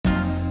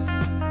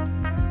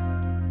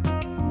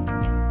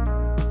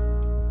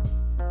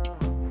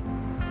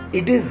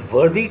It is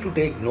worthy to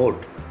take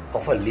note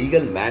of a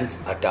legal man's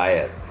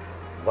attire.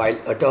 While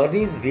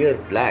attorneys wear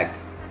black,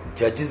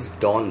 judges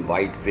don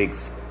white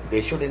wigs.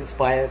 They should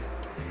inspire.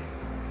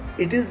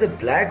 It is the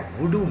black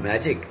voodoo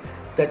magic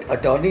that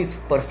attorneys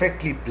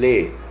perfectly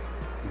play.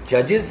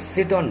 Judges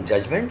sit on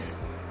judgments,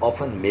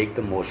 often make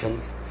the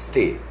motions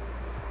stay.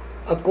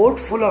 A court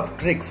full of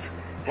tricks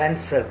and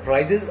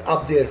surprises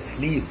up their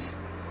sleeves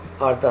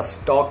are the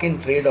stock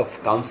in trade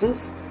of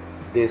counsels.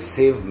 They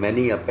save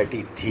many a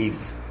petty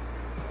thieves.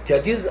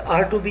 Judges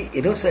are to be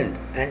innocent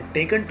and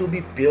taken to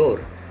be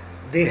pure.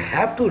 They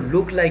have to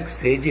look like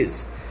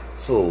sages,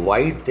 so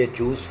white they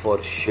choose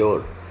for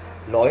sure.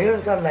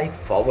 Lawyers are like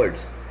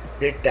forwards,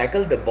 they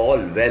tackle the ball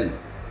well.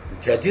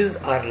 Judges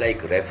are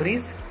like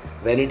referees,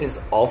 when it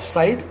is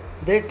offside,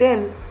 they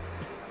tell.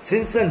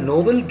 Since the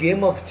noble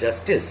game of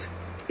justice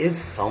is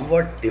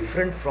somewhat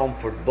different from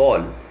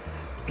football,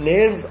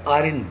 players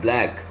are in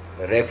black,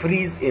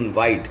 referees in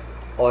white,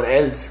 or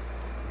else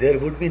there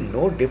would be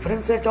no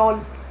difference at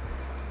all.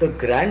 The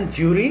grand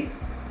jury,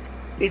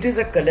 it is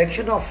a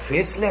collection of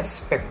faceless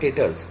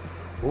spectators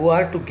who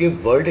are to give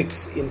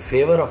verdicts in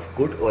favor of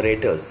good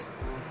orators.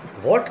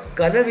 What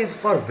color is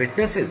for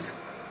witnesses?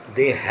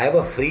 They have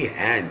a free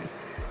hand.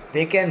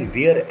 They can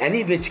wear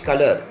any which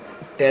color,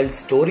 tell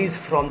stories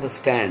from the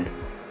stand.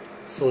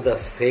 So the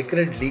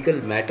sacred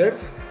legal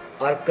matters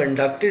are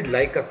conducted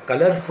like a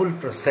colorful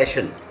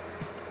procession.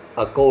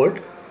 A court,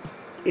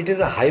 it is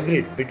a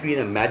hybrid between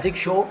a magic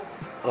show,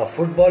 a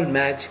football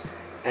match,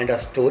 and a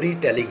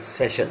storytelling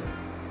session.